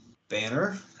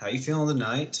Banner, how you feeling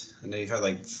tonight? I know you've had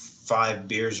like 5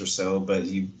 beers or so, but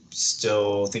you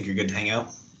still think you're good to hang out?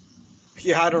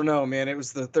 Yeah, I don't know, man. It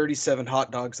was the 37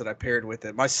 hot dogs that I paired with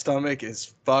it. My stomach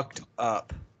is fucked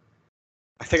up.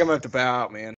 I think I'm gonna have to bow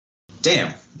out, man.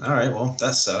 Damn. All right, well,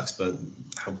 that sucks, but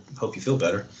I hope you feel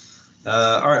better.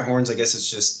 All right, Horns, I guess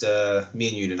it's just me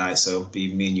and you tonight, so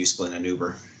be me and you splitting an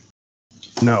Uber.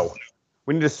 No.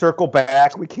 We need to circle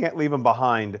back. We can't leave him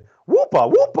behind.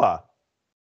 Whoopa, whoopa.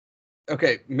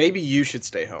 Okay, maybe you should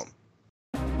stay home.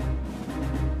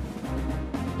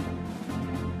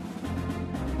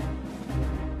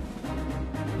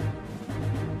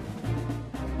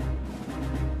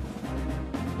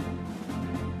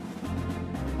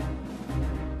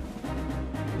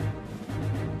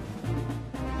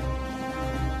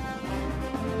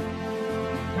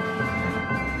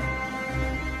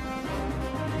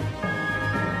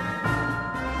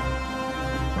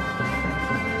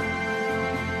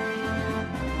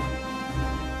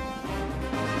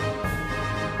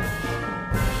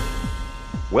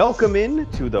 Welcome in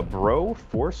to the Bro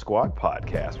Force Squad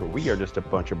podcast, where we are just a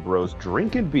bunch of bros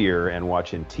drinking beer and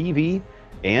watching TV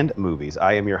and movies.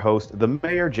 I am your host, the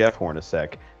Mayor, Jeff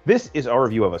Hornacek. This is our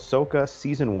review of Ahsoka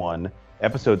Season 1,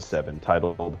 Episode 7,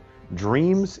 titled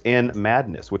Dreams and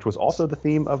Madness, which was also the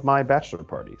theme of my bachelor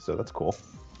party, so that's cool.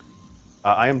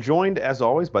 I am joined, as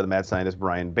always, by the mad scientist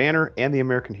Brian Banner and the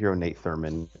American hero Nate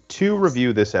Thurman to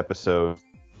review this episode,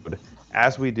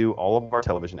 as we do all of our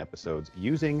television episodes,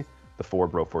 using the 4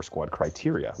 Bro Force Squad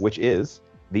criteria, which is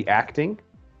the acting,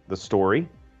 the story,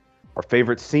 our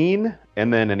favorite scene,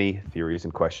 and then any theories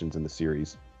and questions in the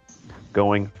series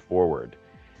going forward.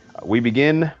 We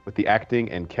begin with the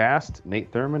acting and cast.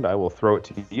 Nate Thurmond, I will throw it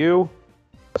to you.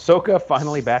 Ahsoka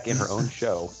finally back in her own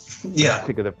show. Yeah.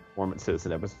 Think of the performances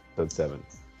in Episode 7.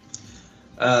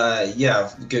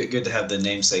 Yeah, good to have the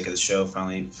namesake of the show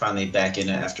finally back in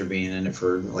it after being in it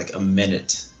for like a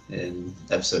minute in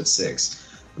Episode 6.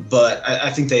 But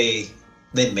I think they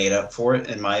made up for it,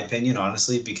 in my opinion,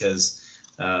 honestly, because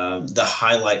the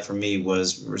highlight for me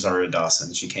was Rosario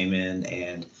Dawson. She came in,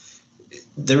 and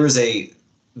there was a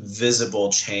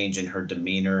visible change in her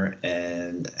demeanor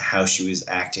and how she was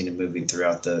acting and moving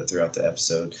throughout the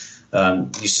episode.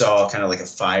 You saw kind of like a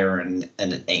fire and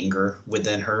an anger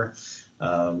within her.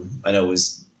 I know it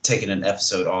was taking an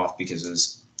episode off because it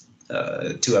was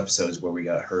 2 episodes where we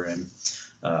got her and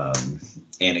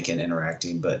Anakin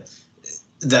interacting, but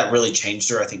that really changed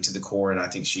her, I think, to the core, and I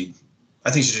think she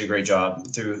did a great job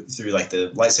through like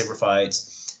the lightsaber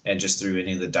fights and just through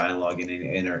any of the dialogue and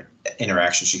any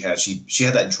interaction she had. She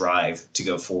had that drive to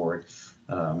go forward.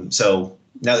 So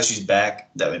now that she's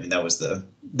back, that was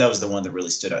the one that really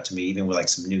stood out to me, even with like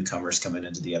some newcomers coming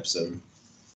into the episode.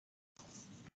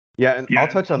 Yeah, and I'll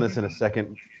touch on this in a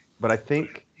second, but I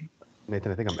think,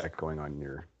 Nathan, I'm echoing on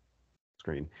your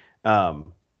screen.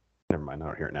 Never mind, I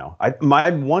don't hear it now. But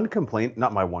one complaint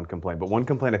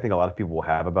I think a lot of people will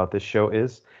have about this show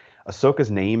is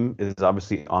Ahsoka's name is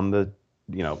obviously on the,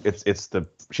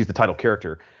 she's the title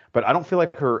character, but I don't feel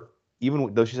like her,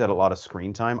 even though she's had a lot of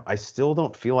screen time, I still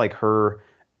don't feel like her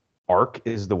arc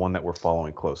is the one that we're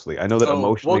following closely. I know that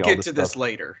emotionally, we'll get to this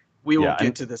later. We will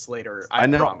get to this later. I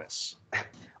promise.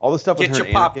 All the stuff with her Get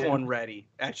and your Anakin, popcorn ready.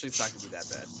 Actually, it's not going to be that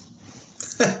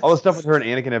bad. all the stuff with her and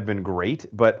Anakin have been great,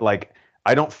 but like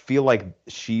I don't feel like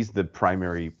she's the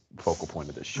primary focal point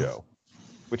of this show,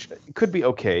 which could be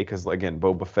okay because, again,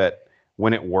 Boba Fett,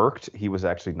 when it worked, he was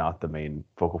actually not the main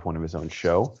focal point of his own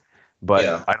show. But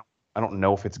yeah. I don't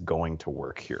know if it's going to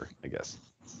work here, I guess.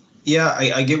 Yeah,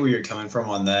 I get where you're coming from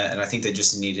on that, and I think they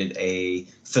just needed a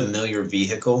familiar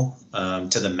vehicle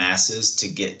to the masses to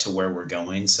get to where we're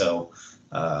going. So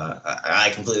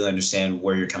I completely understand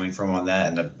where you're coming from on that,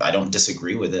 and I don't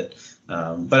disagree with it.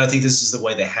 But I think this is the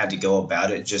way they had to go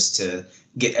about it, just to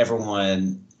get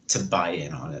everyone to buy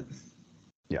in on it.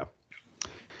 Yeah.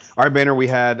 All right, Banner, we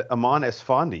had Amon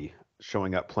Esfandi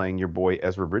showing up playing your boy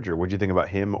Ezra Bridger. What did you think about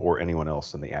him or anyone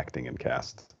else in the acting and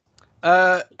cast?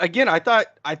 Again,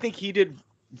 I think he did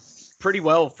pretty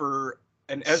well for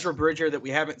an Ezra Bridger that we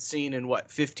haven't seen in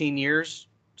 15 years,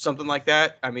 something like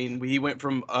that. I mean, he went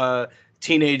from a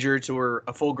teenager to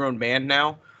a full-grown man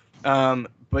now.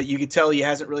 But you could tell he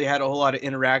hasn't really had a whole lot of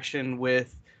interaction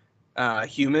with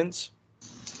humans.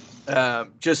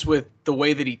 Just with the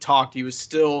way that he talked, he was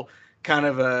still kind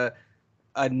of a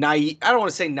naive. I don't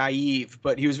want to say naive,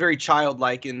 but he was very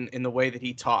childlike in the way that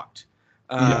he talked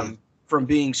from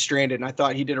being stranded. And I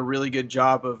thought he did a really good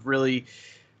job of really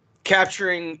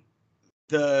capturing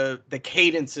the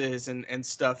cadences and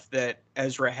stuff that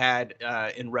Ezra had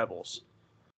in Rebels.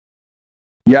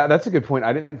 Yeah, that's a good point.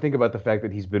 I didn't think about the fact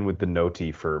that he's been with the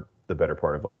Noti for the better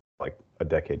part of like a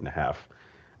decade and a half.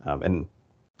 And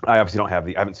I obviously don't have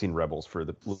I haven't seen Rebels for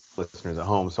the listeners at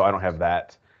home, so I don't have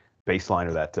that baseline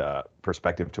or that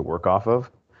perspective to work off of.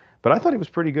 But I thought he was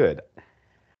pretty good.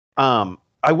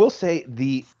 I will say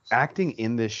the acting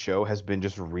in this show has been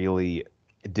just really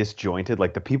disjointed.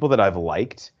 Like the people that I've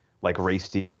liked, like Ray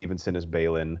Stevenson as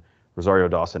Balin, Rosario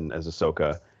Dawson as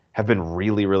Ahsoka, have been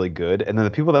really, really good. And then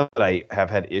the people that I have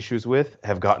had issues with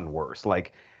have gotten worse.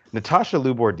 Like Natasha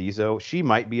Liu Bordizzo, she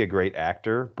might be a great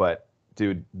actor, but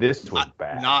dude, this was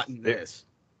bad. Not in this.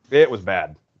 It was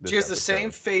bad. She has the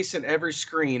same face in every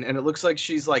screen, and it looks like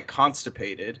she's like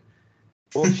constipated.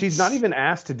 Well, she's not even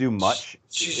asked to do much.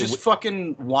 She's just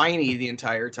fucking whiny the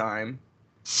entire time.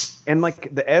 And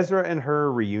like the Ezra and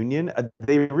her reunion,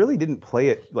 they really didn't play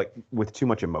it like with too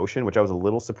much emotion, which I was a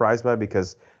little surprised by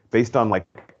because based on like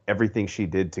everything she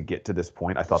did to get to this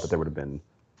point, I thought that there would have been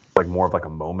like more of like a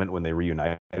moment when they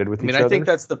reunited with each other. I think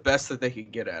that's the best that they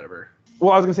could get out of her.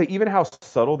 Well, I was gonna say even how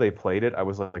subtle they played it, I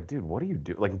was like, dude, what do you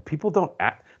do? Like people don't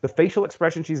act. The facial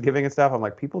expression she's giving and stuff, I'm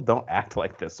like, people don't act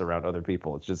like this around other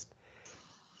people. It's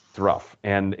rough.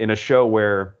 And in a show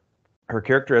where her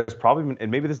character has probably been,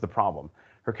 and maybe this is the problem,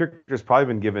 her character has probably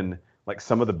been given like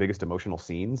some of the biggest emotional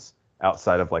scenes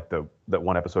outside of like that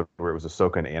one episode where it was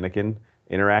Ahsoka and Anakin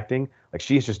interacting. Like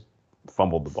she's just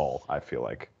fumbled the ball, I feel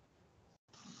like.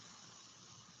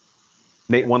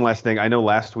 Nate, one last thing. I know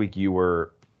last week you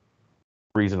were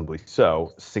reasonably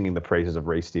so singing the praises of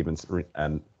Ray Stevens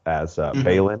and as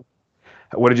Balin.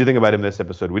 What did you think about him this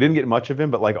episode? We didn't get much of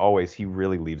him, but like always, he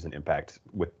really leaves an impact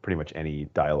with pretty much any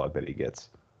dialogue that he gets.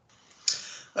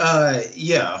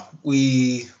 Yeah,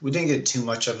 we didn't get too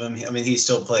much of him. I mean, he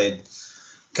still played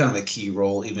kind of a key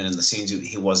role, even in the scenes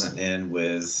he wasn't in,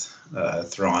 with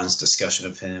Thrawn's discussion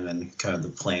of him and kind of the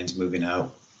plans moving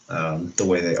out the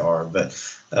way they are. But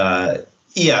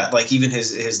yeah, like even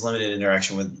his limited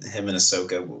interaction with him and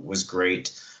Ahsoka was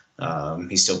great.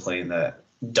 He's still playing that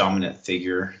dominant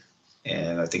figure,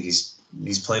 and I think he's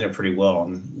playing it pretty well.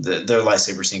 And their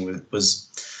lightsaber scene was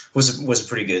a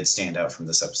pretty good standout from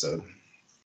this episode.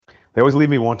 They always leave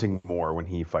me wanting more when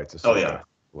he fights Ahsoka. Oh yeah,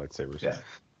 lightsabers. Yeah.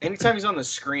 Anytime he's on the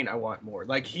screen, I want more.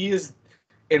 Like he is,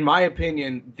 in my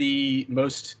opinion, the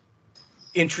most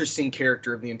interesting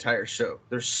character of the entire show.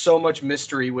 There's so much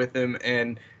mystery with him,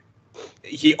 and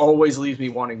he always leaves me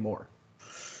wanting more.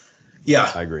 Yeah,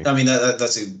 I agree. I mean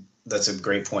that's a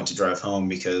great point to drive home,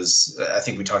 because I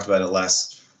think we talked about it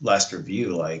last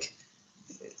review, like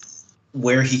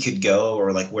where he could go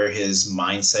or like where his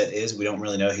mindset is. We don't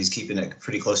really know. He's keeping it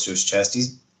pretty close to his chest.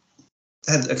 He's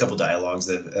had a couple dialogues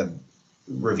that have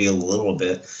revealed a little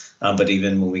bit, but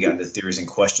even when we got into theories and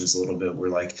questions a little bit, we're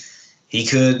like, he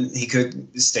could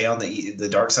stay on the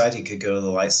dark side. He could go to the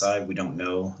light side. We don't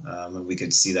know, and we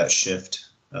could see that shift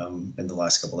in the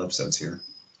last couple episodes here.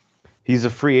 He's a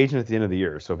free agent at the end of the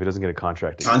year, so if he doesn't get a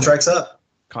contract, contract's up.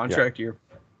 Contract year.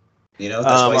 You know,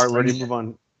 that's why he's ready to move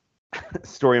on.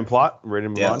 Story and plot. Ready to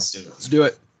move on. Let's do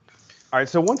it. All right.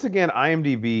 So once again,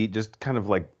 IMDb just kind of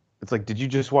like, it's like, did you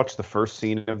just watch the first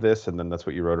scene of this and then that's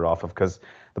what you wrote it off of? Because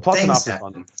the plot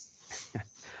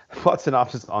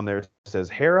synopsis on there says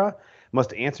Hera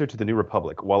must answer to the New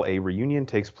Republic while a reunion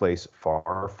takes place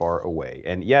far, far away.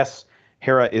 And yes,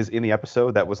 Hera is in the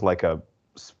episode. That was like a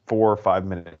 4 or 5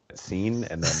 minute scene,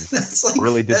 and then that's like,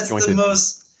 really disjointed. That's the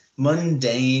most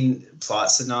mundane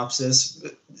plot synopsis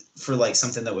for like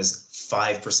something that was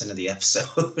 5% of the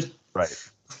episode. Right.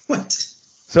 What?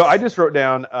 So I just wrote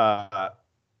down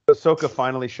Ahsoka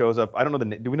finally shows up. I don't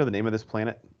know do we know the name of this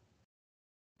planet?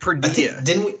 Perdia.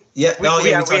 Didn't we? Yeah. We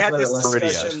had this last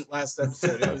discussion last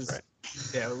episode. It was, right.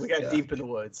 Yeah, we got deep in the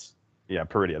woods. Yeah,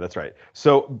 Peridia. That's right.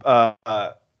 So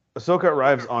Ahsoka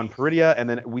arrives on Peridia, and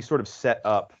then we sort of set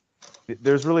up.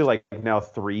 There's really like now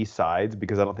 3 sides,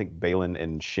 because I don't think Balin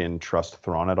and Shin trust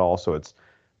Thrawn at all. So it's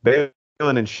Balin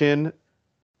and Shin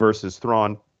versus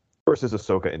Thrawn versus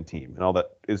Ahsoka and team, and all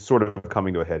that is sort of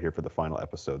coming to a head here for the final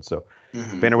episode. So,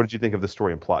 Banner, what did you think of the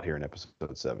story and plot here in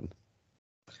episode 7?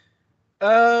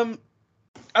 I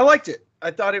liked it.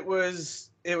 I thought it was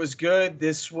good.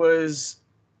 This was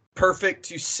perfect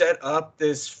to set up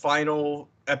this final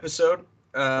episode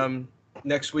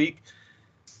next week.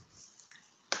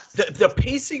 The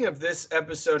pacing of this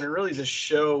episode, and really the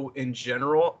show in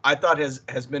general, I thought has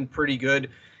been pretty good.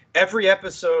 Every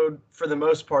episode, for the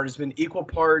most part, has been equal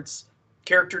parts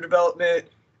character development,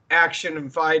 action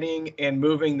and fighting, and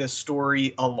moving the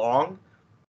story along.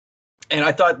 And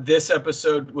I thought this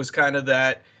episode was kind of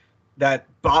that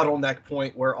bottleneck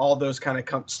point where all those kind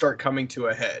of start coming to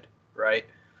a head, right?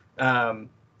 I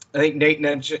think Nate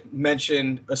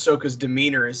mentioned Ahsoka's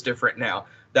demeanor is different now.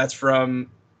 That's from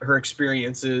her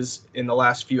experiences in the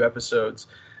last few episodes.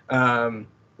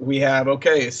 We have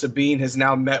Sabine has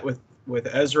now met with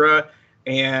Ezra,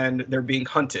 and they're being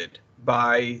hunted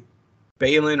by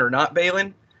Balin or not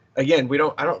Balin. Again,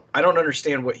 I don't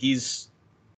understand what his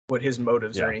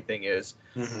motives or anything is.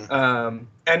 Mm-hmm.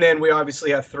 And then we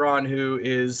obviously have Thrawn, who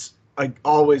is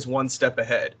always one step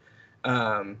ahead,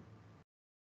 and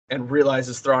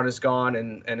realizes Thrawn is gone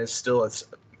and is still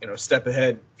a step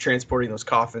ahead, transporting those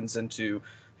coffins into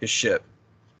his ship.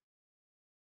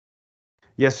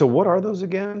 Yeah. So what are those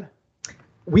again?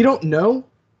 We don't know.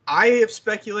 I have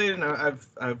speculated, and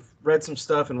I've read some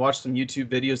stuff and watched some YouTube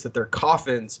videos that they're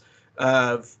coffins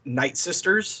of Night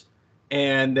Sisters,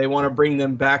 and they want to bring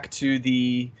them back to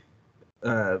the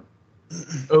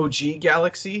OG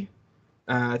galaxy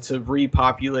to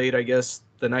repopulate, I guess,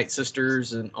 the Night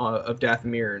Sisters and of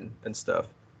Dathomir and stuff.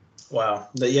 Wow.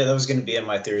 Yeah, that was going to be in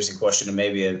my theories in question, and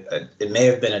maybe it may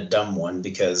have been a dumb one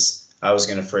because I was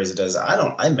going to phrase it as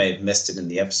I may have missed it in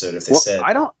the episode if they said.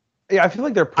 I feel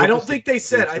like they're. I don't think they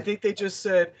said. I think they just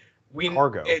said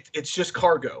cargo. It's just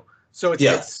cargo. So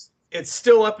it's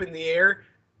still up in the air.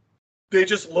 They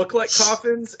just look like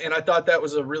coffins, and I thought that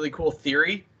was a really cool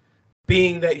theory,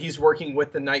 being that he's working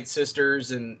with the Night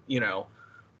Sisters, and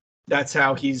that's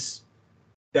how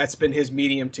that's been his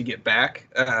medium to get back.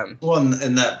 Well,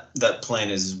 and that plane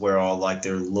is where all like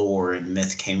their lore and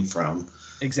myth came from.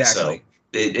 Exactly. So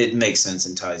it makes sense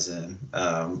and ties in.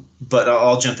 But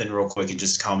I'll jump in real quick and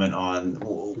just comment on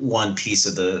one piece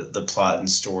of the plot and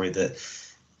story that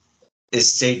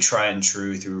is stayed tried and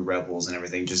true through Rebels and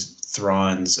everything, just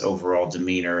Thrawn's overall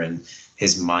demeanor and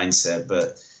his mindset.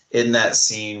 But in that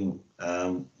scene,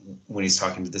 when he's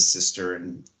talking to the sister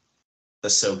and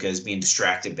Ahsoka is being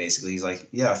distracted, basically, he's like,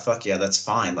 yeah, fuck yeah, that's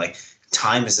fine. Like,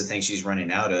 time is the thing she's running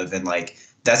out of. And like,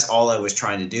 that's all I was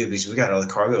trying to do because we got all the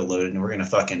cargo loaded and we're going to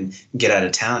fucking get out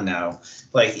of town now.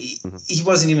 Like, he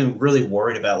wasn't even really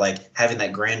worried about like having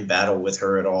that grand battle with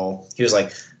her at all. He was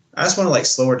like, I just want to like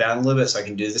slow her down a little bit so I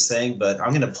can do this thing, but I'm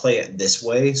going to play it this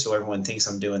way so everyone thinks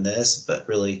I'm doing this, but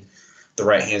really the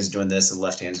right hand's doing this and the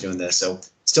left hand's doing this. So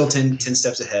still 10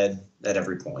 steps ahead at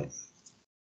every point.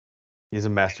 He's a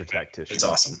master tactician. It's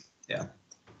awesome. Yeah.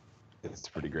 It's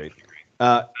pretty great.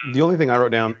 The only thing I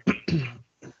wrote down,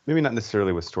 maybe not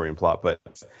necessarily with story and plot, but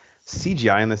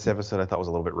CGI in this episode I thought was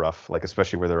a little bit rough, like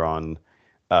especially where they're on,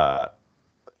 I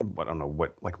don't know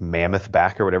what, like Mammoth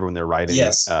back or whatever when they're riding.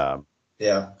 Yes.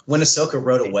 Yeah. When Ahsoka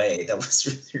rode away, that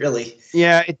was really.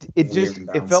 Yeah,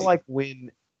 it felt like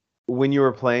when you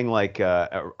were playing like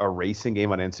a racing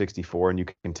game on N64 and you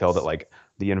can tell that like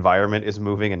the environment is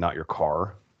moving and not your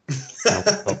car.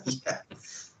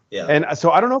 Yeah. And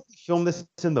so I don't know if they filmed this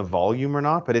in the volume or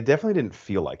not, but it definitely didn't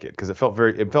feel like it because it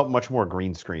felt much more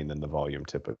green screen than the volume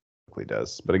typically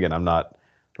does. But again, I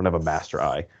don't have a master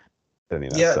eye. Any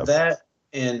of that stuff. That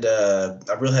and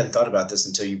I really hadn't thought about this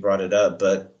until you brought it up.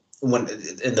 But when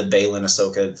in the Balin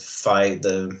Ahsoka fight,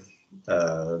 the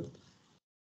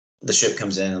ship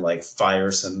comes in and like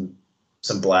fires some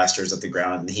blasters at the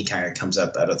ground, and he kind of comes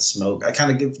up out of the smoke. I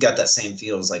kind of got that same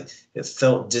feel. It was like it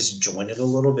felt disjointed a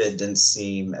little bit. It didn't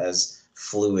seem as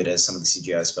fluid as some of the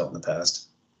CGI's felt in the past.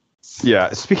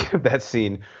 Yeah, speaking of that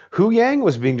scene, Hu Yang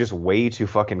was being just way too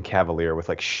fucking cavalier with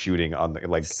like shooting on the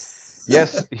like.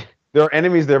 Yes, there are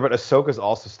enemies there, but Ahsoka's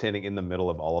also standing in the middle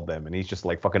of all of them, and he's just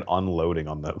like fucking unloading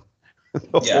on them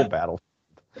the whole battle.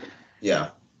 Yeah.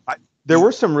 There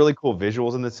were some really cool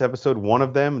visuals in this episode. One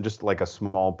of them, just like a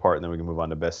small part, and then we can move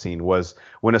on to best scene, was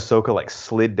when Ahsoka like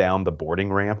slid down the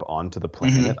boarding ramp onto the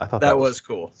planet. Mm-hmm. I thought that was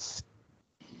cool.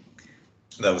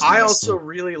 That was. I also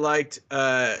really liked,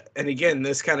 and again,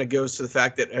 this kind of goes to the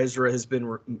fact that Ezra has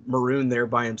been marooned there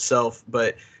by himself,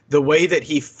 but the way that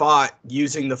he fought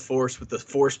using the Force with the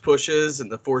Force pushes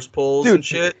and the Force pulls and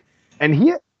shit. And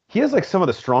he has like some of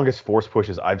the strongest Force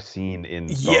pushes I've seen in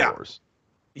Star Wars.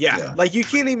 Yeah, like you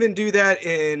can't even do that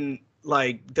in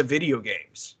like the video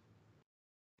games.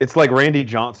 It's like Randy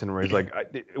Johnson, where he's like,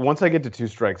 once I get to 2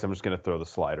 strikes, I'm just gonna throw the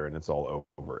slider and it's all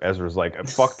over. Ezra's like,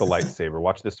 fuck the lightsaber,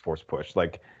 watch this Force push.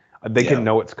 Like, they can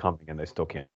know it's coming and they still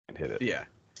can't hit it. Yeah,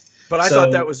 but I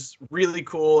thought that was really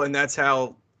cool, and that's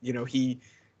how he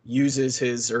uses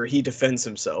he defends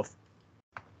himself.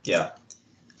 Yeah.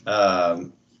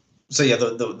 So yeah,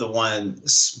 the one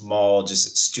small,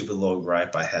 just stupid little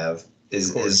gripe I have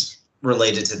is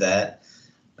related to that.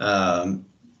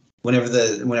 Whenever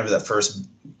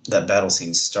that battle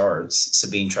scene starts,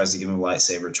 Sabine tries to give him a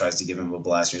lightsaber, tries to give him a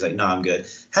blaster. He's like, "No, I'm good."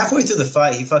 Halfway through the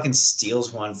fight, he fucking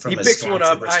steals one from his picks one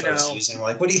up. I know. Using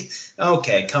like, what do you?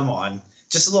 Okay, come on,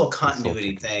 just a little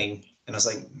continuity thing. And I was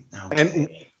like,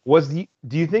 okay. Do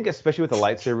you think, especially with the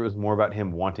lightsaber, it was more about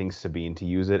him wanting Sabine to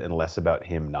use it and less about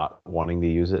him not wanting to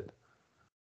use it?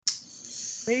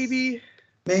 Maybe.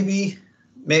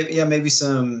 Maybe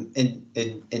some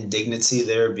indignity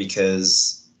there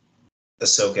because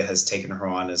Ahsoka has taken her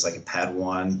on as like a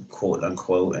Padawan, quote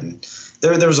unquote, and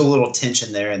there was a little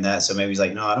tension there in that. So maybe he's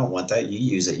like, no, I don't want that. You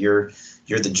use it. You're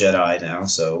the Jedi now.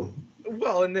 So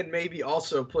Well, and then maybe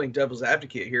also playing devil's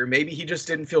advocate here, maybe he just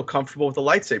didn't feel comfortable with the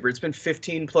lightsaber. It's been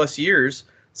 15 plus years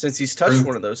since he's touched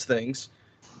one of those things.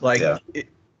 Like, yeah.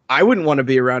 I wouldn't want to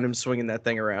be around him swinging that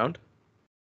thing around.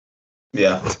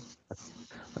 Yeah,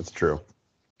 That's true.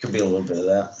 could be a little bit of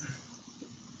that.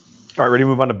 All right, ready to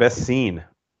move on to best scene.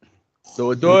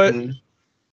 Do it.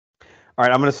 All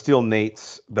right, I'm going to steal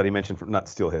Nate's that he mentioned, not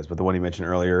steal his, but the one he mentioned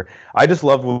earlier. I just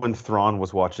loved when Thrawn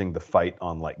was watching the fight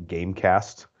on like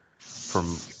Gamecast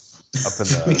from up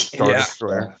in the Star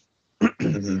Destroyer.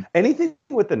 Anything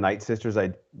with the Night Sisters,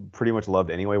 I pretty much loved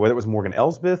anyway. Whether it was Morgan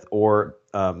Elsbeth or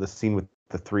the scene with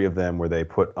the three of them where they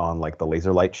put on like the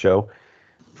laser light show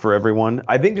for everyone.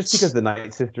 I think just because the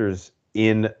Night Sisters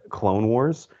in Clone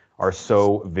Wars are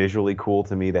so visually cool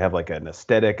to me, they have like an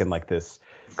aesthetic and like this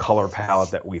color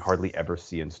palette that we hardly ever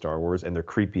see in Star Wars, and they're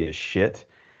creepy as shit.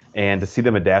 And to see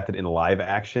them adapted in live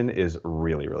action is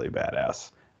really, really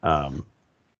badass.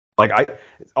 Like I,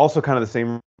 also kind of the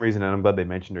same reason, and I'm glad they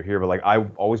mentioned her here, but like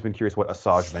I've always been curious what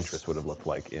Asajj Ventress would have looked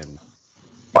like in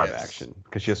live action,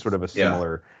 because she has sort of a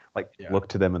similar look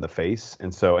to them in the face,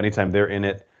 and so anytime they're in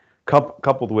it,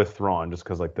 coupled with Thrawn, just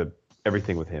because like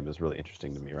everything with him is really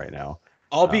interesting to me right now.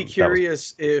 I'll be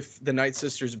curious if the Night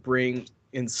Sisters bring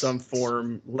in some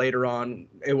form later on.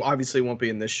 It obviously won't be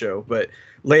in this show, but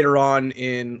later on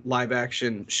in live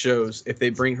action shows, if they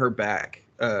bring her back,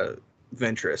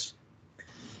 Ventress.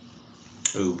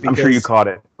 Ooh. I'm sure you caught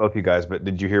it, both you guys, but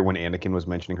did you hear when Anakin was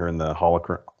mentioning her in the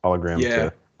hologram?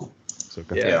 Yeah.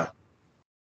 Yeah.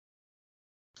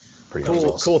 Pretty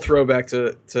cool throwback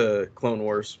to Clone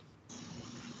Wars.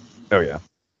 Oh yeah,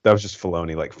 that was just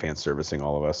Filoni like fan servicing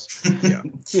all of us. Yeah.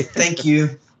 Thank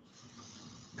you.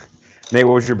 Nate,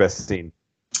 what was your best scene?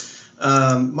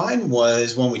 Mine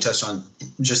was one we touched on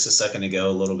just a second ago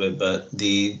a little bit, but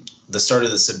the start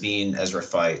of the Sabine Ezra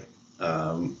fight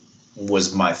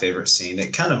was my favorite scene.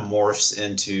 It kind of morphs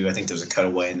into, I think there's a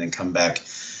cutaway and then come back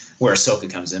where Ahsoka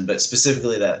comes in, but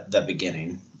specifically that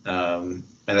beginning.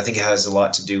 And I think it has a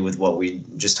lot to do with what we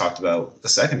just talked about a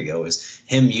second ago, is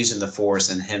him using the Force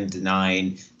and him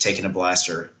denying taking a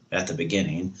blaster at the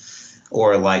beginning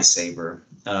or a lightsaber.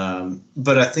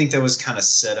 But I think that was kind of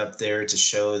set up there to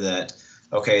show that,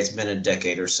 okay, it's been a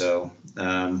decade or so.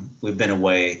 We've been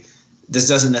away. This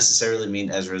doesn't necessarily mean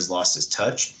Ezra has lost his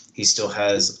touch. He still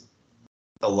has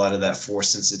a lot of that Force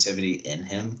sensitivity in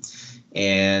him.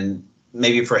 And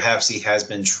maybe perhaps he has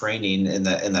been training in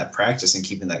that practice and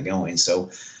keeping that going.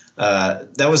 So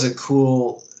that was a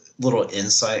cool little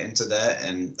insight into that.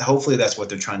 And hopefully that's what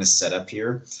they're trying to set up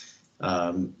here,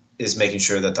 is making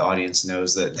sure that the audience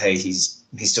knows that, hey, he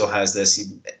still has this. He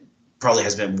probably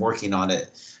has been working on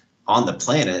it on the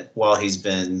planet while he's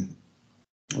been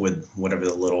with whatever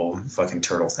the little fucking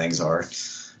turtle things are.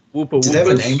 Woopa Did they have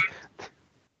a name?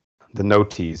 The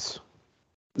Noties.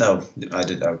 No, I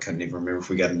couldn't even remember if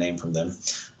we got a name from them.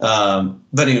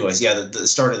 But anyways, yeah, the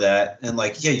start of that, and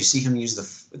like, yeah, you see him use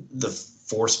the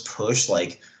Force push.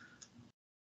 Like,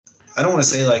 I don't want to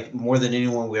say like more than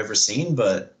anyone we've ever seen,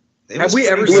 but have we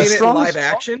ever seen it in live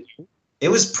action? It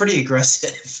was pretty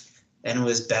aggressive, and it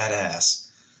was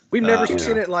badass. We've never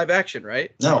seen it in live action,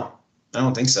 right? No, I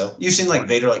don't think so. You've seen like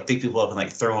Vader like pick people up and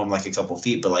like throw them like a couple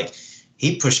feet, but like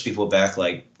he pushed people back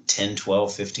like 10,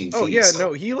 12, 15 feet. Oh yeah,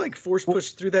 no, he like Force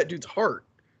pushed through that dude's heart.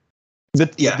 Go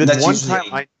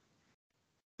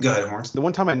ahead, Horns. The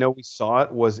one time I know we saw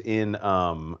it was in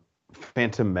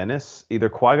Phantom Menace. Either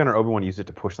Qui-Gon or Obi-Wan used it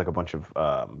to push like a bunch of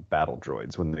battle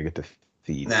droids when they get to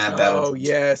feed. Oh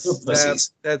yes,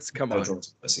 that's come on.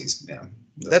 Pussies. Yeah,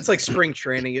 that's like spring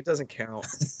training. It doesn't count.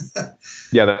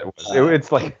 Yeah,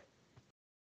 it's like,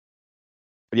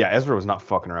 yeah, Ezra was not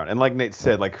fucking around, and like Nate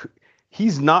said, like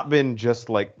he's not been just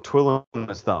like twiddling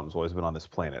his thumbs while he's been on this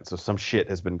planet. So some shit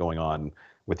has been going on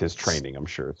with his training, I'm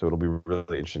sure. So it'll be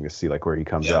really interesting to see like where he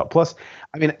comes out. Plus,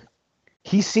 I mean,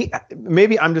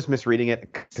 maybe I'm just misreading it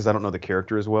because I don't know the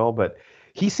character as well, but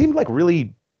he seemed like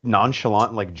really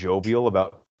nonchalant and like jovial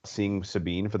about seeing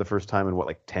Sabine for the first time in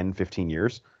like 10, 15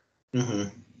 years. Mm-hmm.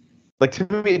 Like to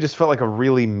me, it just felt like a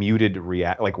really muted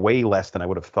like way less than I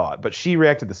would have thought. But she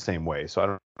reacted the same way. So I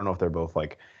don't know if they're both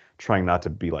like trying not to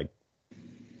be like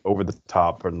over the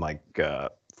top and like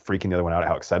freaking the other one out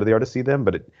how excited they are to see them,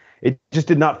 but it just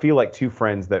did not feel like two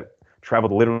friends that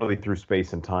traveled literally through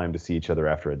space and time to see each other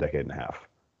after a decade and a half.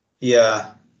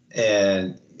 Yeah,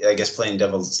 and I guess playing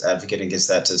devil's advocate against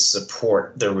that to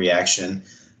support their reaction.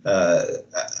 Uh,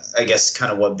 I guess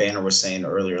kind of what Banner was saying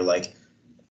earlier, like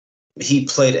he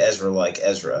played Ezra like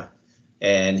Ezra,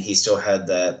 and he still had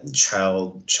that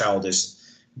childish,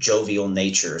 jovial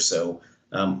nature. So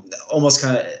almost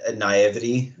kind of a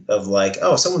naivety of like,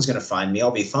 oh, someone's gonna find me,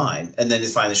 I'll be fine. And then they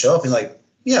finally show up and like,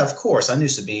 yeah, of course, I knew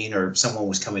Sabine or someone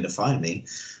was coming to find me.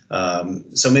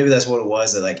 So maybe that's what it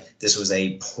was, that like this was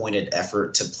a pointed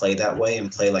effort to play that way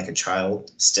and play like a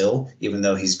child still, even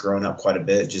though he's grown up quite a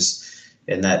bit, just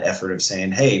in that effort of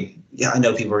saying, hey, yeah, I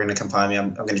know people are going to come find me.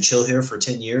 I'm going to chill here for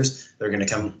 10 years. They're going to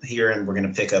come here and we're going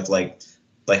to pick up like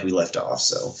we left off.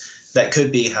 So that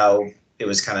could be how it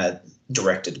was kind of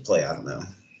directed to play. I don't know.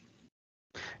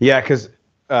 Yeah, because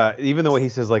even though he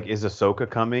says, like, is Ahsoka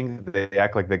coming? They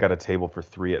act like they got a table for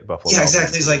 3 at Buffalo. Yeah,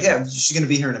 exactly. He's like, yeah, she's going to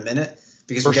be here in a minute.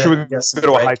 Because or should we go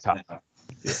to a high top? Yeah.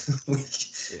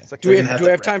 Like, do we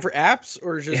have time for apps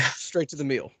or just straight to the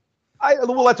meal?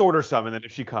 Well, let's order some, and then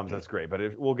if she comes, that's great.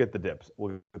 But we'll get the dips.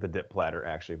 We'll get the dip platter,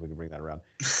 actually, if we can bring that around.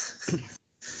 All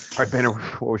right, Banner,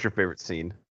 what was your favorite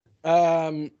scene?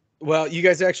 Well, you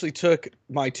guys actually took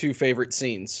my 2 favorite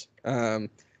scenes.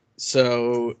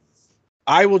 So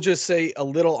I will just say a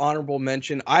little honorable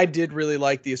mention. I did really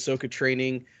like the Ahsoka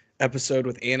training episode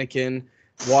with Anakin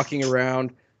walking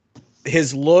around.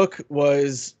 His look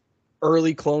was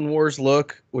early Clone Wars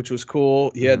look, which was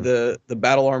cool. He had the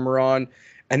battle armor on,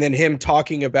 and then him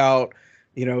talking about,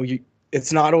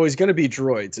 it's not always going to be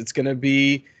droids. It's going to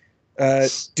be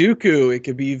Dooku. It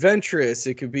could be Ventress.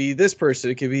 It could be this person.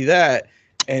 It could be that.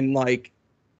 And like,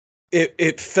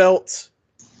 it felt,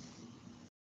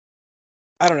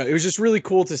 I don't know. It was just really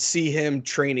cool to see him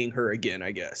training her again,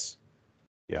 I guess.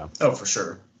 Yeah. Oh, for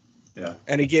sure. Yeah.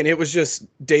 And again, it was just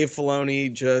Dave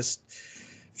Filoni just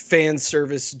fan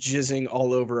service jizzing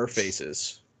all over our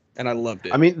faces. And I loved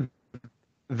it. I mean,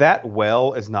 that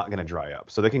well is not going to dry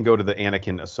up. So they can go to the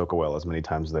Anakin Ahsoka well as many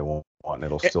times as they want. And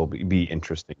it'll still be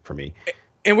interesting for me.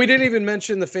 And we didn't even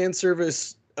mention the fan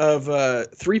service of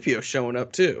 3PO showing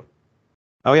up too.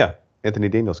 Oh, yeah. Anthony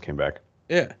Daniels came back.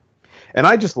 Yeah. And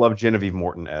I just love Genevieve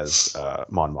Morton as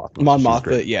Mon Mothma. Mon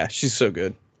Mothma, yeah, she's so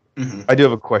good. Mm-hmm. I do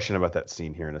have a question about that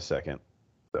scene here in a second.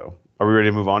 So, are we ready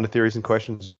to move on to theories and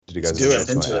questions? Did you guys do it?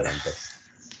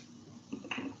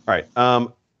 All right.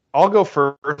 I'll go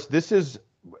first. This is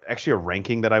actually a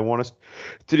ranking that I want us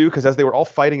to do because as they were all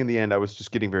fighting in the end, I was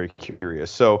just getting very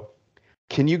curious. So,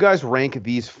 can you guys rank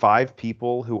these 5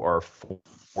 people who are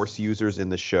Force users in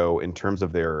the show in terms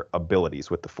of their abilities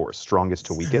with the Force, strongest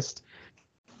to weakest?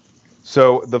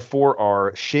 So the 4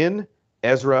 are Shin,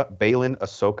 Ezra, Baylan,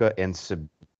 Ahsoka, and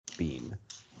Sabine.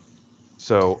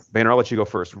 So, Banner, I'll let you go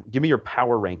first. Give me your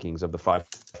power rankings of the 5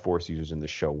 Force users in the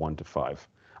show, 1 to 5.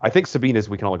 I think Sabine is,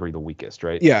 we can all agree, the weakest,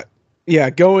 right? Yeah.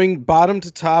 Yeah, going bottom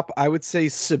to top, I would say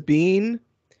Sabine,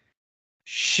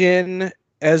 Shin,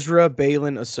 Ezra,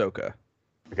 Baylan, Ahsoka.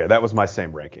 Okay, that was my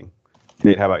same ranking.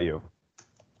 Nate, how about you?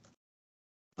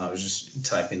 I was just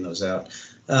typing those out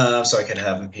so I could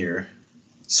have them here.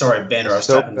 Sorry, Banner, I was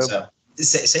typing this out.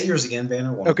 Say yours again,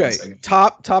 Banner. Okay,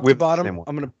 top to bottom.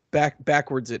 I'm going to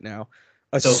backwards it now.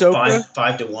 Ahsoka. So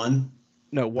 5 to 1?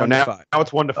 No, 1 to 5. Now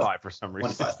it's 1 to 5 for some reason.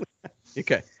 1 to 5.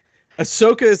 Okay.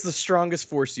 Ahsoka is the strongest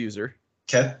Force user.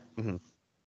 Okay. Mm-hmm.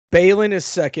 Baylan is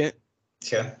second.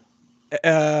 Okay.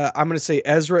 I'm going to say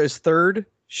Ezra is third,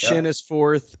 Shin is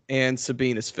fourth, and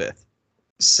Sabine is fifth.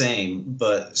 Same,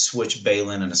 but switch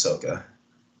Baylan and Ahsoka.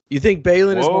 You think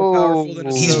Baylan is more powerful than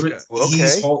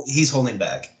Ahsoka? He's holding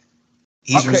back.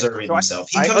 He's reserving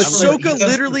himself. Ahsoka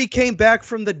literally came back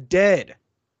from the dead.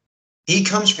 He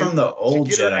comes from the old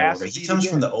Jedi Order. He comes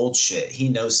from the old shit. He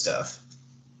knows stuff.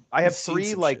 I have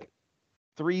 3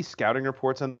 scouting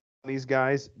reports on these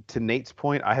guys. To Nate's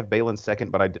point, I have Baylan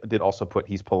second, but I did also put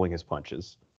he's pulling his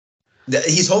punches.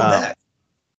 He's holding back.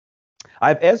 I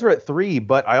have Ezra at 3,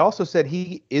 but I also said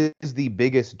he is the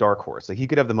biggest dark horse. Like he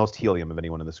could have the most helium of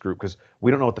anyone in this group because we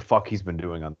don't know what the fuck he's been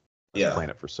doing on this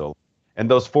planet for so long. And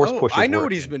those Force pushes. I know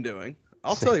what he's been doing.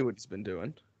 I'll tell you what he's been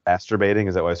doing. Masturbating?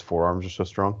 Is that why his forearms are so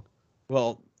strong?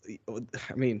 Well,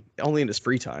 I mean, only in his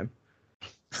free time.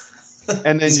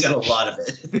 And then he's got a lot of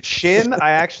it. Shin,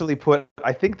 I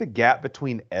think the gap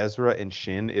between Ezra and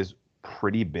Shin is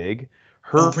pretty big.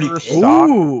 Her stock.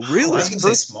 Ooh, really? I was going to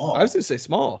say small. I was going to say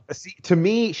small. See, to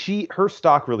me, her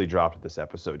stock really dropped this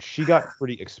episode. She got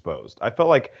pretty exposed. I felt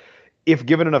like if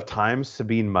given enough time,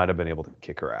 Sabine might have been able to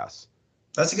kick her ass.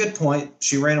 That's a good point.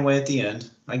 She ran away at the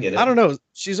end. I get it. I don't know.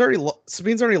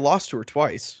 Sabine's already lost to her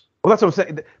twice. Well, that's what I'm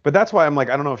saying. But that's why I'm like,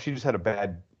 I don't know if she just had a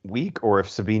bad weak or if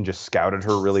Sabine just scouted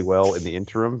her really well in the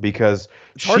interim, because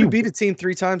it's hard to beat a team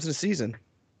 3 times in a season.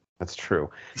 That's true.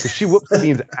 Because she whooped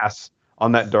Sabine's ass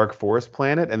on that Dark Forest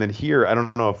planet, and then here, I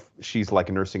don't know if she's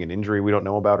like nursing an injury we don't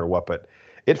know about or what, but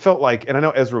it felt like, and I know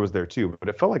Ezra was there too, but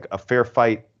it felt like a fair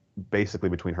fight basically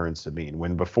between her and Sabine,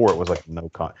 when before it was like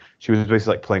she was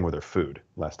basically like playing with her food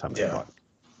last time they fought.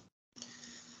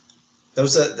 That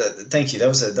was thank you. That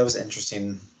was an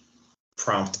interesting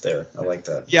prompt there. I like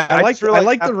that. Yeah, I like the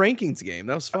rankings game.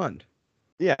 That was fun.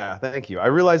 Yeah, thank you. I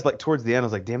realized like towards the end, I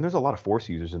was like, damn, there's a lot of Force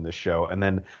users in this show. And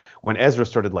then when Ezra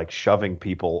started like shoving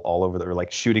people all over or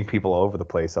like shooting people all over the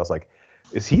place, I was like,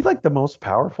 is he like the most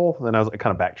powerful? And then I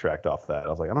kind of backtracked off that. I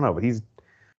was like, I don't know, but he's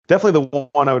definitely the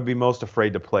one I would be most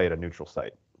afraid to play at a neutral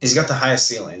site. He's got the highest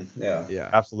ceiling. Yeah. Yeah,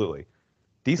 absolutely.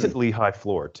 Decently high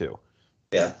floor too.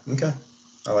 Yeah. Okay.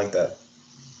 I like that.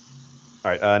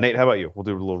 All right, Nate, how about you? We'll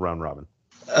do a little round robin.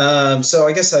 So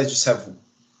I guess I just have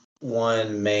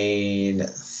one main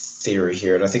theory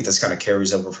here, and I think this kind of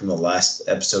carries over from the last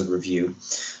episode review,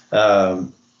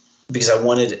 because I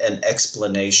wanted an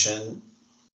explanation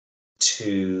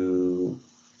to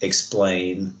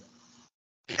explain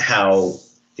how.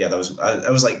 Yeah, that was. I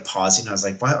was like pausing. I was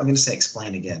like, "Why?" I'm going to say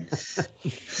explain again.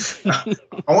 I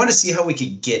want to see how we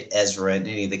could get Ezra and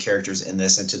any of the characters in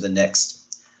this into the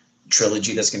next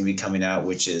trilogy that's going to be coming out,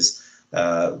 which is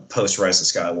post Rise of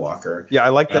Skywalker. Yeah, I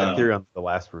like that theory on the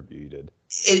last review you did.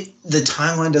 The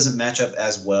timeline doesn't match up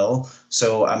as well,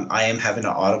 so I am having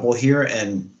an audible here,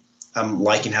 and I'm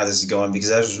liking how this is going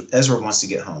because Ezra wants to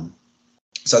get home.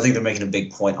 So I think they're making a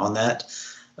big point on that.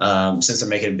 Since they're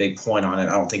making a big point on it,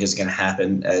 I don't think it's going to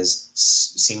happen as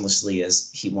seamlessly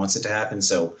as he wants it to happen.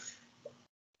 So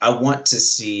I want to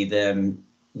see them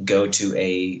go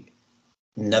to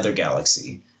another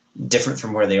galaxy, different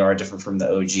from where they are, different from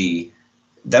the OG.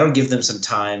 That'll give them some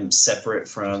time separate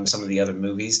from some of the other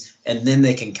movies, and then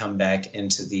they can come back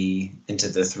into the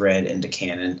thread, into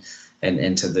canon, and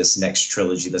into this next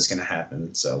trilogy that's going to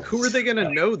happen. So who are they going to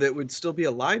know that would still be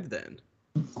alive then?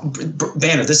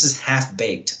 Banner, this is half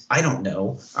baked. I don't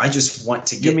know. I just want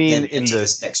to get them into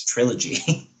this next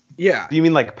trilogy. Yeah. Do you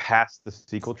mean like past the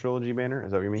sequel trilogy, Banner?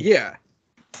 Is that what you mean? Yeah.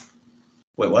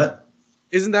 Wait, what?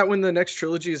 Isn't that when the next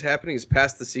trilogy is happening? Is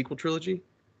past the sequel trilogy?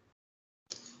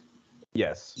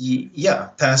 Yes.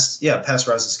 Past Rise of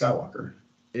Skywalker.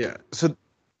 Yeah. So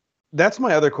that's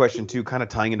my other question too, kind of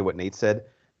tying into what Nate said.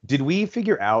 Did we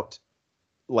figure out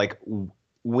like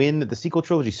when the sequel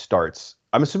trilogy starts?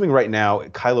 I'm assuming right now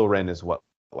Kylo Ren is what,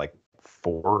 like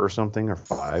 4 or something, or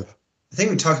 5? I think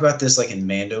we talked about this like in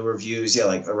Mando reviews. Yeah,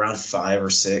 like around 5 or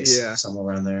 6, somewhere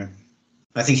around there.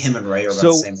 I think him and Rey are about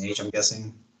the same age, I'm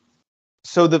guessing.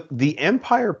 So the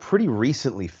Empire pretty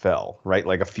recently fell, right?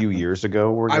 Like a few years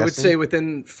ago. I would say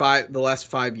within the last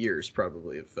 5 years,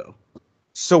 probably it fell.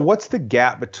 So what's the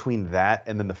gap between that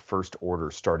and then the First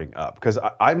Order starting up? Because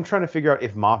I'm trying to figure out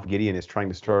if Moff Gideon is trying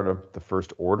to start up the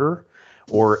First Order,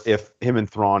 or if him and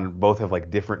Thrawn both have like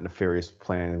different nefarious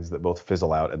plans that both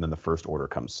fizzle out, and then the First Order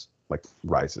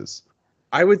rises.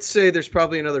 I would say there's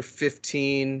probably another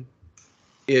 15-ish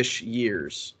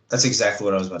years. That's exactly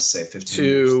what I was about to say. 15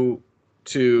 years.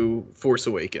 To Force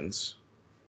Awakens.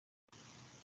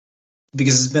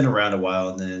 Because it's been around a while,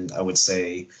 and then I would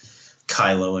say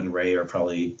Kylo and Rey are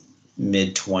probably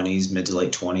mid to late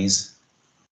 20s.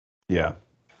 Yeah.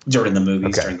 During the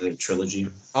movies, during the trilogy.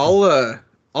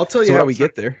 I'll tell you how we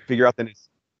get there. Figure out the next.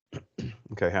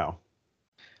 Okay, how?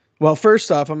 Well,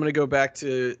 first off, I'm going to go back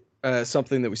to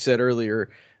something that we said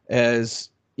earlier. As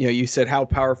you said, how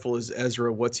powerful is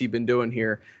Ezra? What's he been doing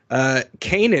here?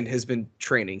 Kanan has been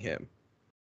training him.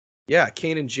 Yeah,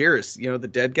 Kanan Jarrus, the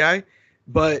dead guy.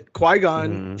 But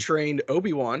Qui-Gon trained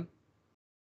Obi-Wan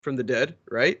from the dead,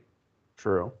 right?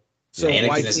 True. So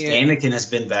Anakin has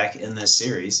been back in this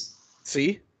series.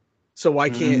 See? So why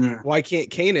can't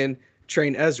Kanan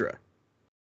train Ezra?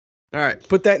 All right,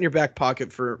 put that in your back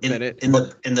pocket for a minute. In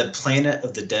the planet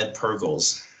of the dead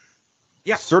Purgles.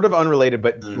 Yeah. Sort of unrelated,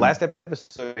 but last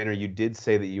episode, you did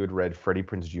say that you had read Freddie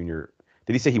Prinze Jr.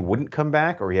 Did he say he wouldn't come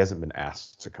back, or he hasn't been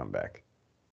asked to come back?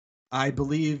 I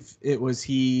believe it was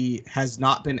he has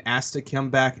not been asked to come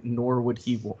back, nor would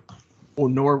he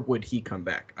come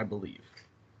back, I believe.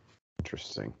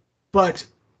 Interesting. But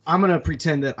I'm going to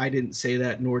pretend that I didn't say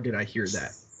that, nor did I hear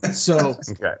that. So,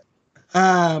 okay.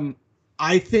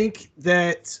 I think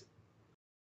that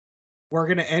we're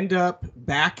going to end up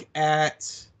back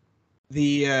at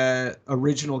the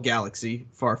original galaxy,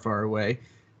 far, far away.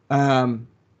 I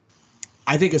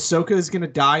think Ahsoka is going to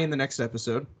die in the next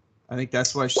episode. I think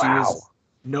that's why she is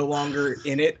no longer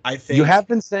in it. I think you have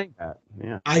been saying that.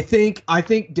 Yeah. I think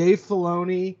Dave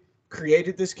Filoni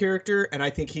created this character, and I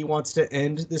think he wants to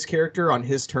end this character on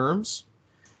his terms.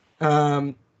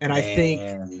 And I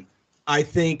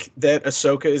think that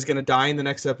Ahsoka is going to die in the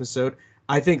next episode.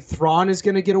 I think Thrawn is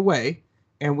going to get away,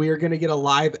 and we are going to get a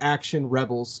live action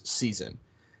Rebels season.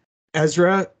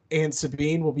 Ezra and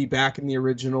Sabine will be back in the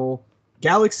original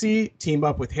galaxy, team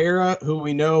up with Hera, who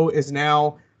we know is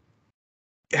now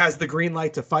has the green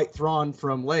light to fight Thrawn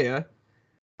from Leia.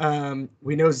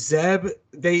 We know Zeb,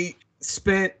 they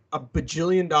spent $1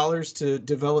 bajillion to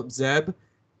develop Zeb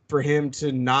for him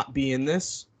to not be in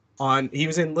this. He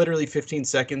was in literally 15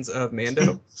 seconds of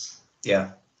Mando.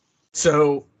 Yeah.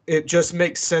 So it just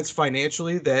makes sense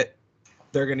financially that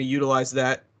they're going to utilize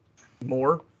that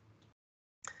more.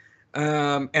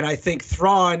 And I think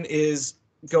Thrawn is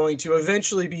going to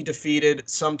eventually be defeated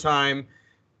sometime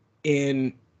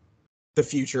in the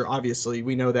future. Obviously,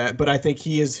 we know that, but I think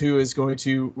he is who is going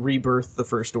to rebirth the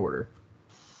First Order.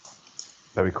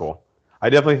 That'd be cool. I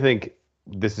definitely think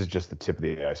this is just the tip of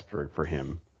the iceberg for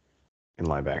him in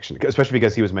live action, especially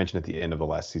because he was mentioned at the end of the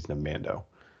last season of Mando.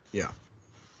 Yeah.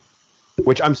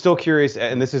 Which I'm still curious,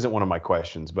 and this isn't one of my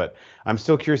questions, but I'm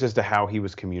still curious as to how he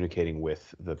was communicating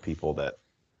with the people that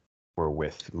were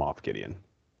with Moff Gideon.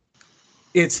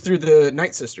 It's through the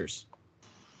Night Sisters.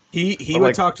 He would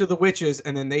like, talk to the witches,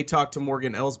 and then they talk to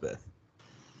Morgan Elsbeth.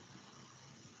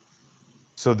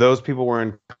 So those people were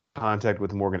in contact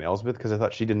with Morgan Elsbeth, because I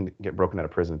thought she didn't get broken out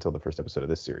of prison until the first episode of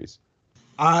this series.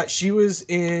 She was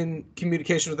in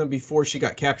communication with them before she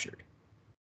got captured.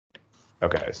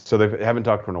 Okay, so they haven't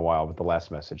talked for a while, but the last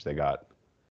message they got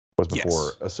was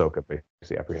before Ahsoka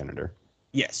basically apprehended her.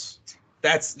 Yes.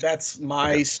 That's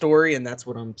my story, and that's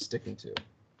what I'm sticking to.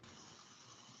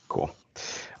 Cool.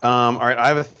 All right, I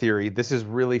have a theory. This is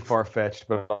really far-fetched,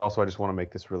 but also I just want to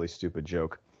make this really stupid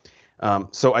joke.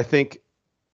 So I think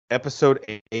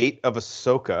episode 8 of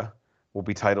Ahsoka will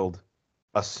be titled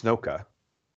Ahsoka.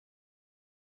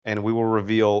 And we will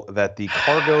reveal that the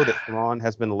cargo that Thrawn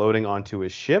has been loading onto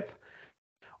his ship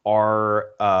are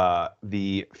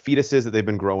the fetuses that they've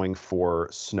been growing for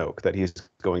Snoke that he's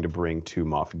going to bring to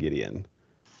Moff Gideon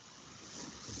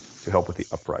to help with the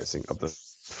uprising of the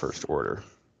First Order.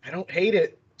 I don't hate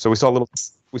it. So we saw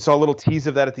a little tease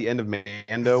of that at the end of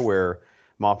Mando, where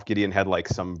Moff Gideon had like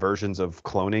some versions of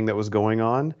cloning that was going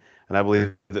on, and I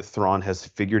believe that Thrawn has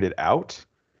figured it out,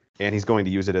 and he's going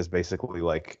to use it as basically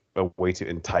like a way to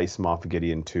entice Moff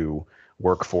Gideon to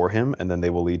work for him, and then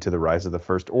they will lead to the rise of the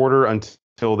First Order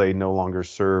until they no longer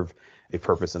serve a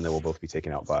purpose, and they will both be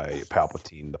taken out by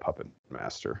Palpatine, the puppet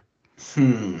master.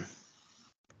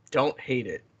 Don't hate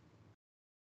it.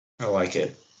 I like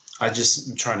it. I'm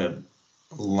trying to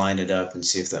line it up and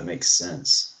see if that makes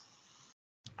sense.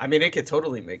 I mean, it could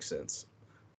totally make sense.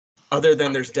 Other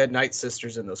than there's dead Night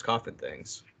Sisters in those coffin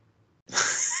things.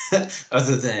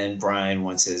 Other than Brian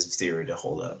wants his theory to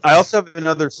hold up. I also have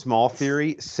another small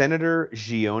theory. Senator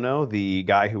Giono, the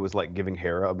guy who was like giving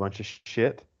Hera a bunch of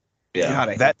shit. Yeah, God,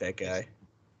 I hate that guy.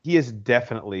 He is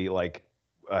definitely like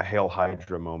a Hail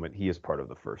Hydra moment. He is part of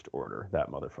the First Order. That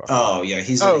motherfucker. Oh yeah,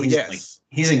 he's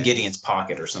in Gideon's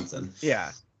pocket or something.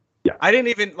 Yeah. Yeah. I didn't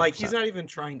even he's not even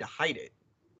trying to hide it.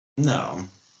 No.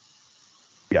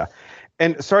 Yeah.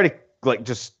 And sorry to like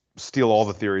just steal all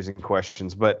the theories and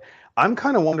questions, but I'm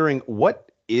kind of wondering what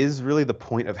is really the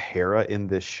point of Hera in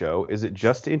this show? Is it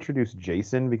just to introduce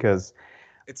Jason? Because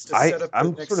it's to set up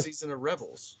the next season of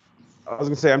Rebels. I was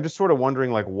gonna say I'm just sort of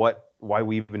wondering like why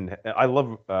we even. I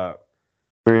love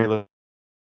Mary Elizabeth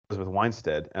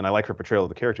Winstead, and I like her portrayal of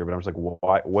the character, but I'm just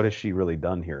like, what has she really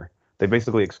done here? They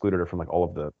basically excluded her from like all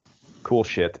of the cool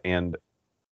shit, and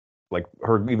like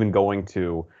her even going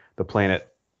to the planet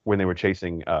when they were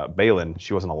chasing Balin,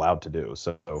 she wasn't allowed to do.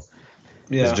 So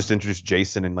yeah, just introduce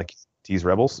Jason and like tease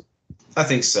Rebels. I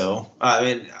think so. I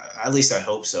mean, at least I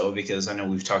hope so, because I know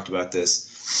we've talked about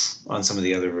this on some of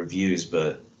the other reviews,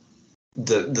 but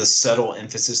the subtle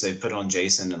emphasis they put on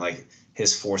Jason and like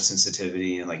his force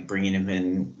sensitivity and like bringing him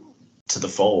in to the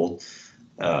fold,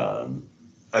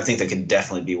 I think that could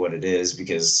definitely be what it is,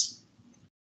 because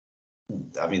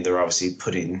I mean they're obviously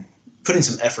putting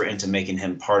some effort into making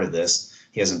him part of this.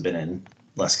 He hasn't been in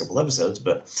the last couple episodes,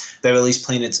 but they've at least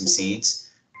planted some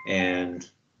seeds, and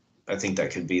I think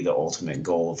that could be the ultimate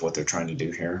goal of what they're trying to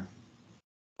do here.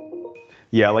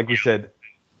 Yeah, like we said,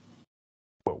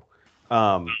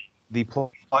 the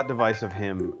plot device of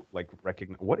him like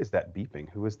recognize. What is that beeping?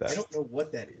 Who is that? I don't know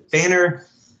what that is. Banner.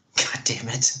 God damn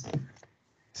it.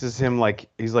 This is him like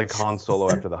he's like Han Solo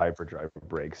after the hyperdrive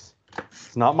breaks.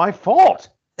 It's not my fault.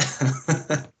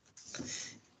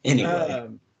 Anyway.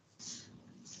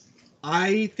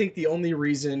 I think the only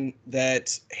reason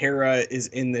that Hera is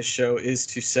in this show is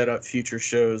to set up future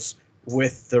shows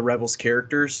with the Rebels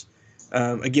characters.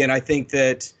 Again, I think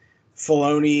that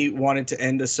Filoni wanted to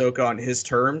end Ahsoka on his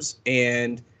terms,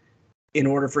 and in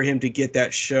order for him to get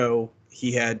that show,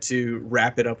 he had to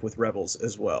wrap it up with Rebels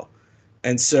as well.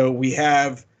 And so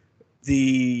we're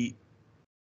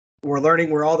learning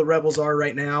where all the Rebels are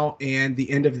right now, and the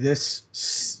end of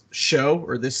this show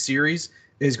or this series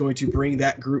is going to bring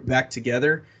that group back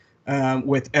together,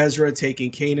 with Ezra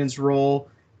taking Kanan's role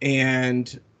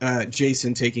and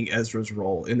Jason taking Ezra's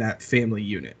role in that family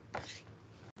unit.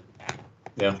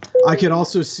 Yeah. I could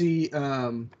also see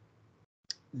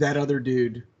that other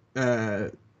dude,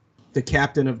 the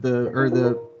captain of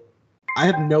I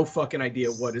have no fucking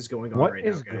idea what is going on right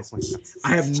now, guys.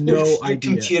 I have no Your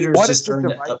idea. computer's What just is the starting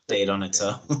to device update on its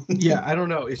own. Yeah, I don't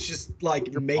know. It's just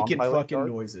like Your making Palm Pilot fucking card?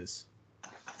 noises.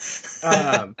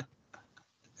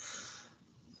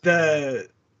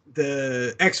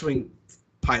 The X-wing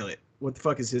pilot. What the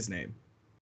fuck is his name?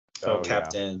 Oh, yeah.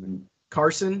 Captain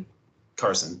Carson?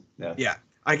 Carson. Yeah. Yeah.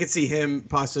 I could see him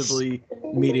possibly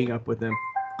meeting up with them.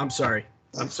 I'm sorry.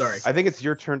 I think it's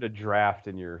your turn to draft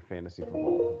in your fantasy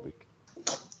football league.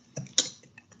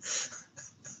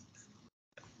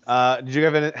 Did you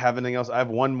have anything else? I have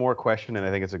one more question, and I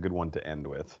think it's a good one to end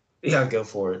with. Yeah, go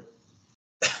for it.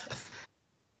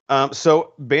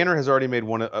 So Banner has already made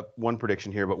one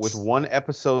prediction here, but with one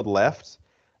episode left,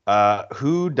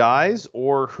 who dies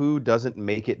or who doesn't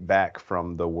make it back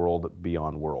from the world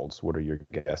beyond worlds? What are your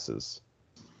guesses?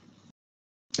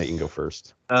 You can go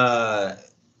first.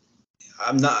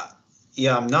 I'm not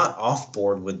off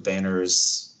board with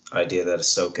Banner's idea that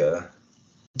Ahsoka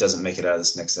doesn't make it out of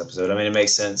this next episode. I mean, it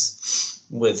makes sense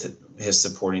with his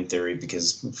supporting theory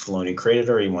because Filoni created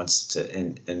her. He wants to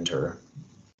end her.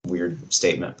 Weird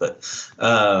statement, but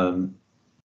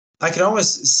I could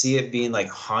almost see it being like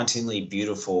hauntingly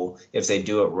beautiful if they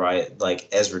do it right. Like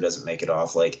Ezra doesn't make it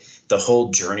off. Like the whole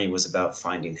journey was about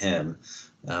finding him,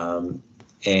 and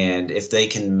if they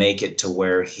can make it to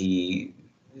where he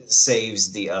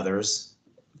saves the others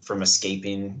from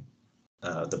escaping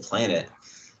the planet,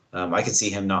 I could see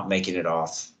him not making it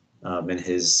off, and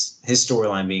his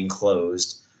storyline being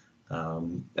closed.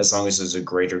 As long as there's a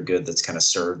greater good that's kind of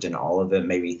served in all of it,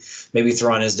 maybe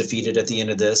Thrawn is defeated at the end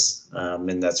of this,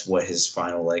 and that's what his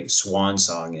final like swan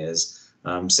song is,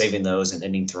 saving those and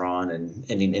ending Thrawn and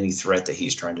ending any threat that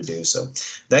he's trying to do. So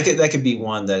that could be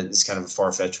one that is kind of a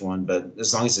far-fetched one, but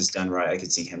as long as it's done right, I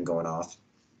could see him going off.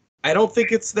 I don't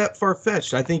think it's that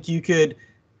far-fetched. I think you could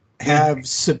have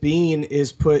Sabine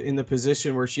is put in the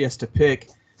position where she has to pick,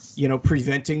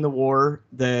 preventing the war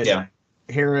that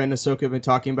Hera and Ahsoka have been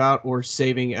talking about, or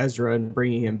saving Ezra and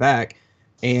bringing him back,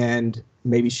 and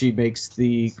maybe she makes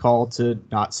the call to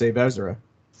not save Ezra.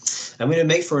 I'm going to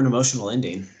make for an emotional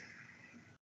ending.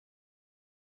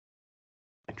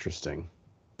 Interesting.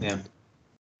 Yeah.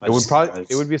 It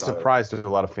would be a surprise to a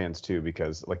lot of fans too,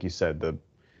 because like you said, the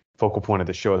focal point of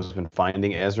the show has been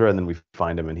finding Ezra, and then we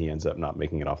find him and he ends up not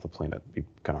making it off the planet. It'd be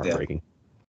kind of heartbreaking.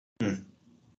 Yeah.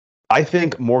 I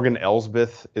think Morgan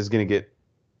Elsbeth is going to get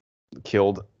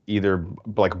killed either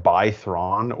like by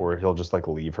Thrawn, or he'll just like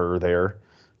leave her there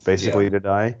basically to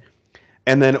die.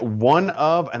 And then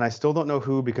and I still don't know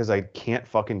who, because I can't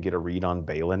fucking get a read on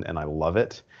Baylan, and I love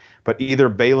it, but either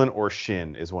Baylan or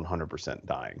Shin is 100%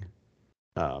 dying.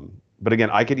 But again,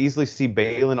 I could easily see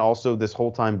Baylan also this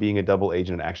whole time being a double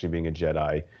agent and actually being a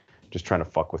Jedi, just trying to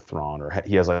fuck with Thrawn, or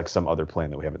he has like some other plan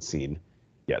that we haven't seen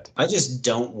yet. I just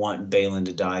don't want Baylan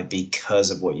to die because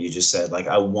of what you just said. Like,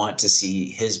 I want to see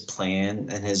his plan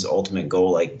and his ultimate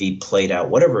goal like be played out,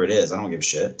 whatever it is. I don't give a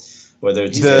shit. Whether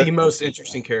it's He's the most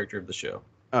interesting character of the show.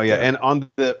 Oh yeah, and on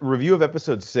the review of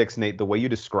episode 6, Nate, the way you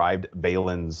described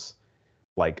Baylan's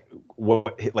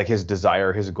his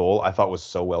desire, his goal, I thought was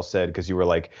so well said, because you were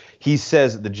like, he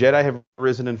says the Jedi have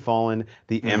risen and fallen,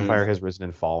 the Empire has risen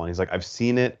and fallen. He's like, I've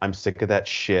seen it, I'm sick of that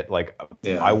shit. Like,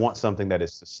 I want something that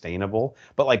is sustainable.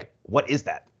 But like, what is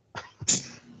that? I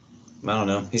don't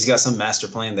know. He's got some master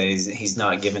plan that he's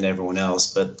not giving to everyone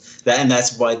else, but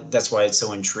that's why it's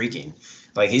so intriguing.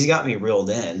 Like, he's got me reeled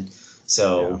in.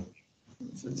 So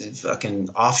fucking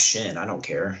off Shin. I don't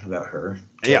care about her.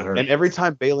 Kill her. And every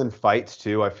time Baylan fights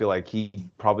too, I feel like he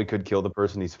probably could kill the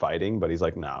person he's fighting, but he's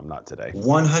like, nah, I'm not today.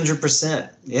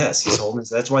 100%. Yes, he's holding.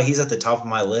 That's why he's at the top of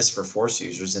my list for Force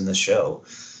users in the show.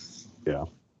 Yeah.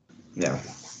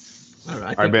 I don't know.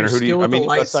 I think Banner, your who do you- skill I with mean, the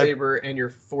lightsaber and your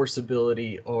force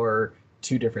ability are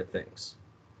two different things.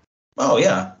 Oh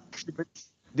yeah.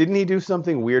 Didn't he do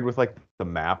something weird with like the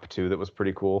map too that was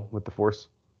pretty cool with the Force?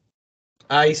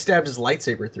 He stabbed his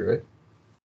lightsaber through it.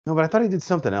 No, but I thought he did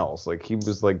something else. Like he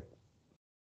was like.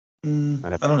 I don't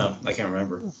know. I can't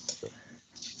remember.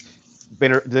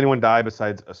 Banner, did anyone die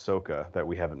besides Ahsoka that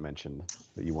we haven't mentioned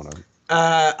that you want to?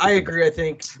 I agree. I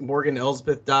think Morgan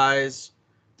Elsbeth dies.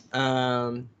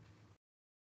 Does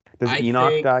I Enoch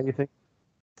think- die? You think?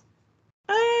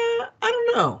 I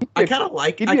don't know. I kind of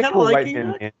like. He'd I be a kind of cool like right-hand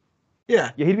Enoch. man.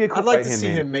 Yeah, Yeah, he'd be a cool I'd like to right-hand see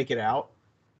man. him make it out.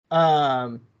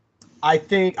 I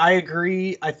think I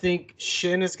agree. I think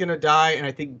Shin is gonna die, and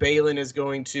I think Balin is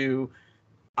going to.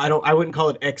 I wouldn't call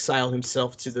it exile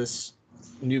himself to this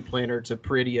new planet to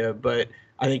Peridia, but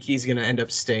I think he's gonna end up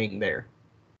staying there.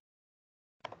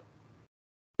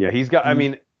 Yeah, he's got. I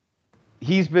mean,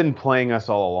 he's been playing us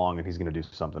all along, and he's going to do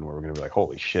something where we're going to be like,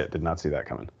 "Holy shit! Did not see that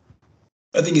coming."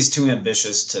 I think he's too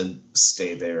ambitious to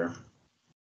stay there.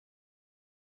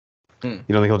 You don't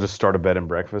think he'll just start a bed and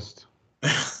breakfast?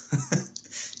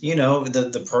 You know,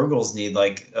 the Purgles need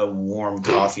like a warm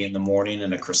coffee in the morning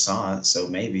and a croissant, so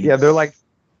maybe. Yeah, they're like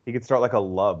he could start like a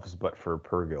Loves, but for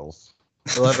Purgils.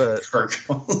 We'll have a.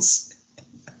 Purgles.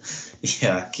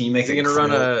 Yeah, can you make You're gonna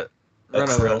run a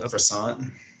krill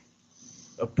croissant?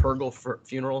 a Purgle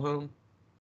funeral home.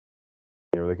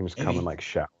 Yeah, where they can just come Maybe. and like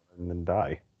shower and then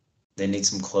die. They need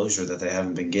some closure that they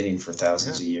haven't been getting for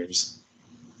thousands of years.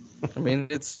 I mean,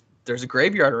 there's a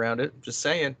graveyard around it. Just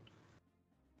saying.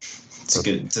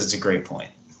 It's a great point.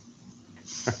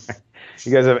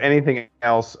 You guys have anything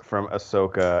else from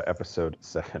Ahsoka episode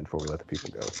 7 before we let the people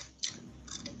go?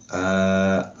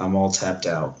 I'm all tapped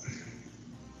out.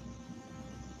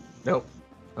 Nope.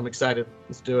 I'm excited.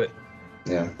 Let's do it.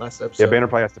 Yeah. Last episode. Yeah, Banner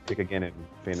probably has to pick again in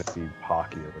fantasy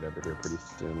hockey or whatever here pretty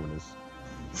soon when his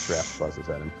draft buzzes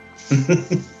at him.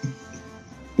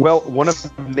 Well, one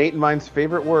of Nate and mine's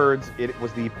favorite words, it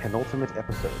was the penultimate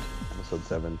episode, episode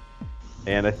 7.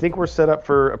 And I think we're set up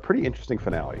for a pretty interesting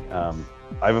finale. I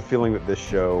have a feeling that this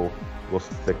show will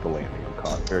stick the landing.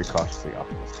 I'm very cautiously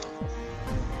optimistic.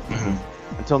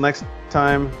 Until next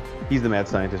time, he's the mad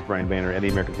scientist, Brian Banner, and the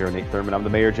American hero, Nate Thurman. I'm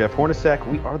the mayor, Jeff Hornacek.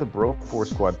 We are the Bro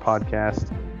Force Squad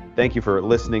podcast. Thank you for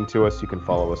listening to us. You can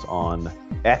follow us on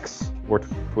X or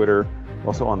Twitter.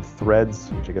 Also on Threads,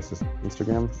 which I guess is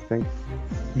Instagram, I think.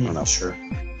 I don't know. Sure.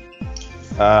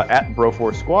 At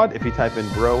Broforce Squad. If you type in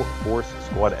Broforce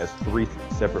Squad as 3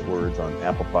 separate words on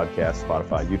Apple Podcasts,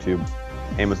 Spotify, YouTube,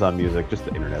 Amazon Music, just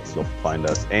the internet, you'll find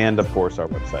us. And, of course, our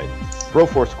website,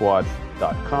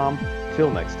 broforcesquad.com. Till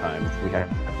next time, we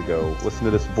have to go listen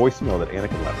to this voicemail that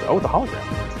Anakin left. Oh, the hologram.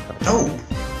 Oh,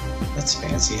 that's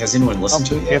fancy. Has anyone listened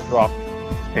to it yet?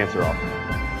 Pants are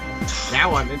off.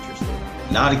 Now I'm interested.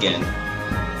 Not again.